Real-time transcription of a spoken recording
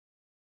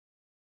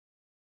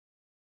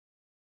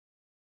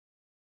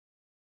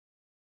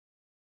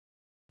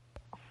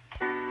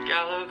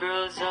Gala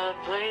girls up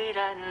late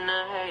at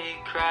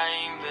night,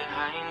 crying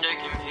behind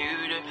her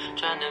computer,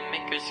 trying to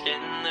make her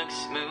skin look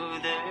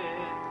smoother,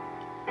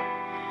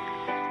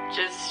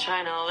 just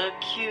trying to look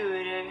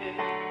cuter.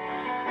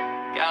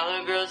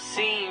 Gala girls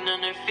seen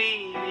on her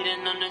feed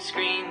and on her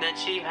screen that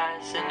she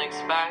has an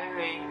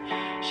expiry.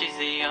 She's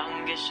the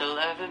youngest she'll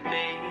ever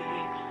be.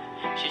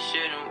 She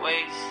shouldn't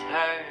waste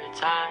her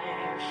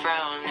time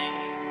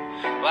frowning.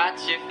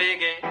 Watch your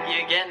figure,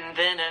 you're getting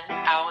thinner.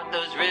 I want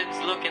those ribs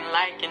looking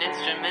like an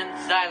instrument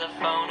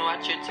xylophone.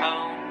 Watch your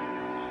tone.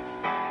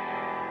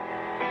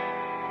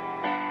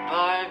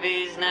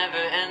 Barbies never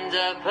end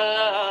up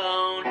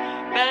alone.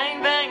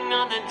 Bang, bang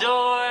on the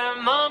door,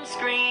 mom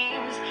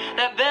screams.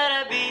 That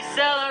better be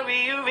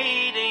celery you're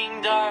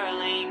reading.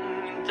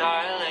 Darling,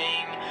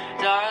 darling,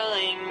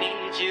 darling,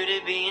 need you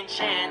to be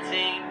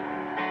enchanting.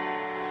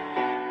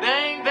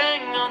 Bang,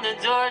 bang on the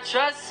door,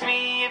 trust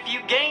me, if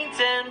you gain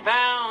 10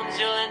 pounds,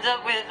 you'll end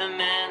up with a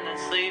man that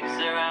sleeps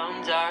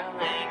around.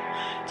 Darling,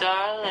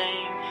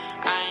 darling,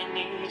 I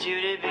need you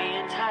to be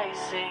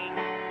enticing.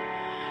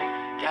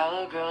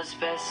 Gala girl's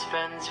best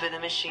friends with a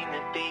machine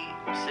that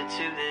beeps, a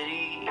tube that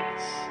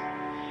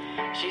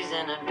eats. She's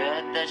in a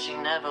bed that she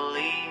never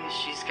leaves,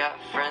 she's got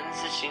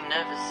friends that she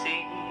never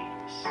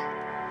sees.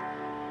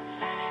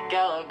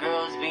 Gala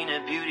girl's been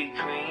a beauty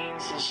queen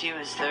since she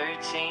was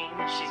 13.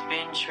 She's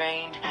been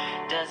trained,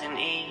 doesn't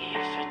eat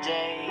for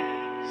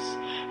days.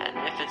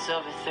 And if it's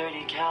over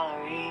 30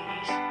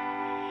 calories,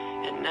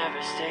 it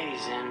never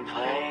stays in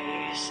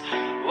place.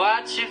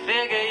 Watch your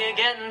figure, you're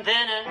getting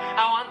thinner.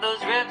 I want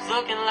those ribs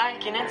looking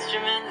like an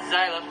instrument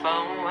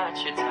xylophone.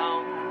 Watch your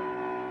tone.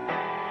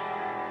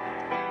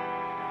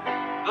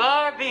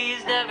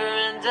 Barbies never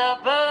end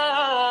up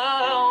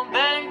alone.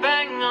 Bang,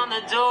 bang on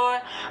the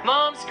door,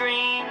 mom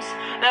screams.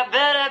 That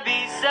better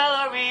be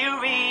celery you're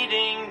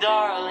reading.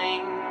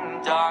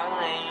 Darling,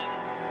 darling,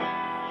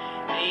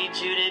 need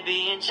you to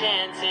be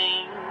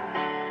enchanting.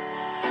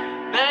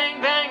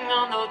 Bang, bang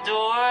on the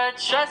door,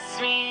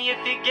 trust me,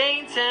 if you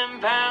gain 10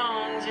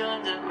 pounds, you'll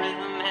end up with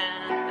a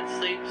man that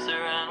sleeps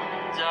around.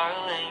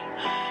 Darling,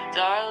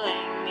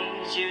 darling,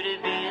 need you to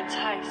be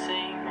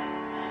enticing.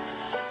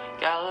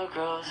 Gala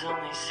girl's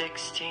only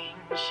 16,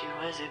 she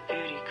was a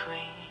beauty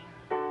queen.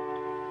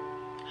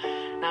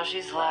 Now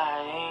she's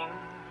lying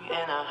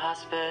in a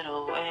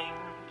hospital wing,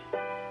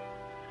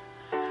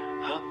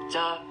 hooked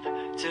up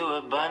to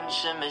a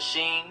bunch of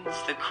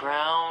machines. The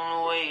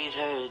crown weighed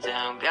her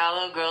down.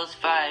 Gala girl's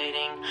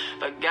fighting,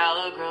 but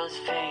Gala girl's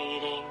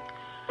fading.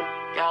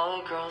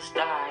 Gala girl's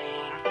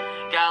dying.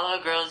 Gala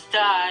girl's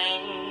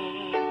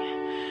dying.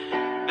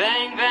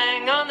 Bang,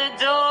 bang on the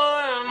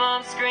door,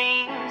 mom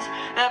screams.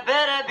 That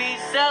better be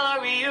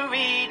celery you're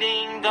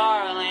reading.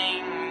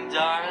 Darling,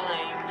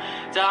 darling,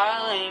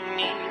 darling,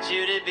 need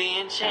you to be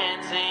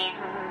enchanting.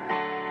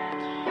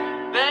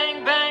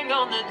 Bang, bang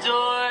on the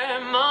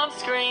door, mom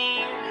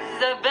screams.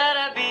 That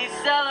better be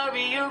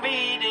celery you're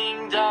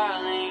reading.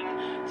 Darling,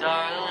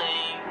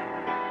 darling,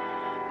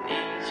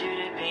 need you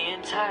to be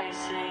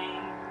enticing.